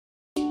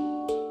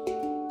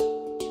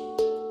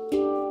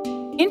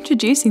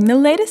Introducing the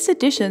latest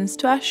additions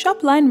to our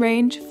Slimline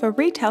range for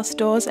retail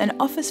stores and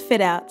office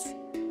fit-outs.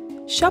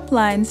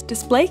 Slimline's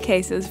display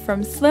cases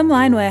from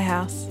Slimline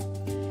Warehouse.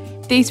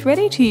 These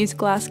ready-to-use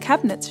glass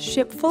cabinets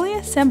ship fully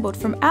assembled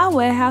from our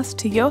warehouse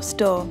to your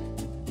store.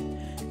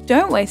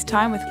 Don't waste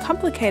time with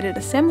complicated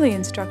assembly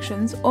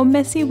instructions or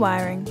messy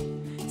wiring.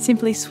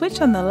 Simply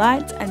switch on the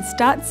lights and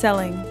start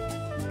selling.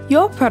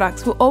 Your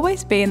products will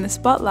always be in the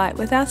spotlight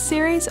with our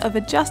series of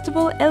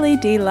adjustable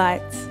LED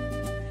lights.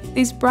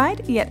 These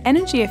bright yet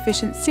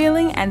energy-efficient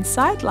ceiling and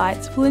side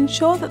lights will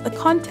ensure that the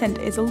content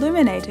is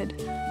illuminated,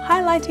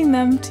 highlighting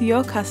them to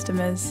your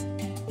customers.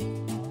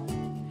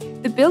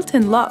 The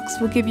built-in locks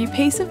will give you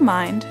peace of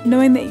mind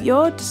knowing that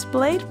your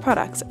displayed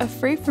products are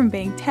free from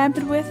being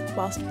tampered with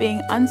whilst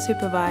being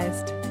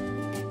unsupervised.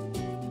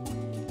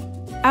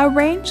 Our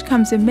range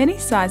comes in many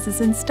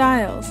sizes and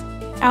styles.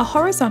 Our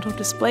horizontal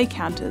display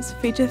counters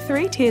feature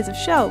 3 tiers of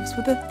shelves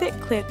with a thick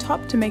clear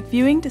top to make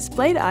viewing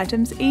displayed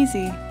items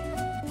easy.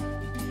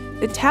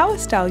 The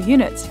tower-style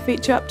units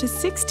feature up to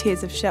 6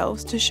 tiers of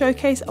shelves to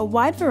showcase a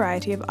wide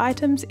variety of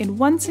items in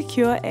one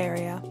secure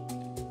area.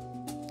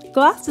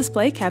 Glass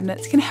display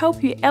cabinets can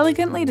help you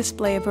elegantly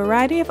display a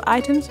variety of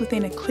items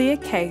within a clear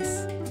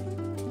case.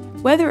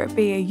 Whether it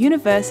be a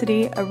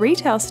university, a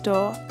retail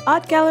store,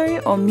 art gallery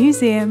or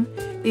museum,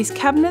 these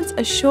cabinets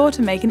are sure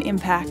to make an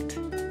impact.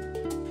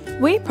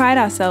 We pride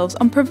ourselves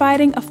on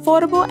providing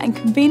affordable and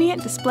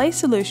convenient display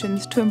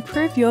solutions to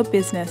improve your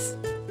business.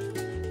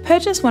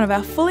 Purchase one of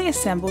our fully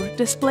assembled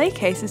display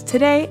cases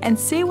today and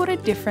see what a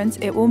difference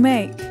it will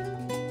make.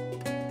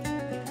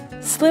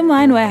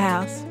 Slimline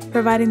Warehouse,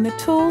 providing the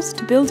tools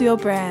to build your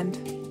brand.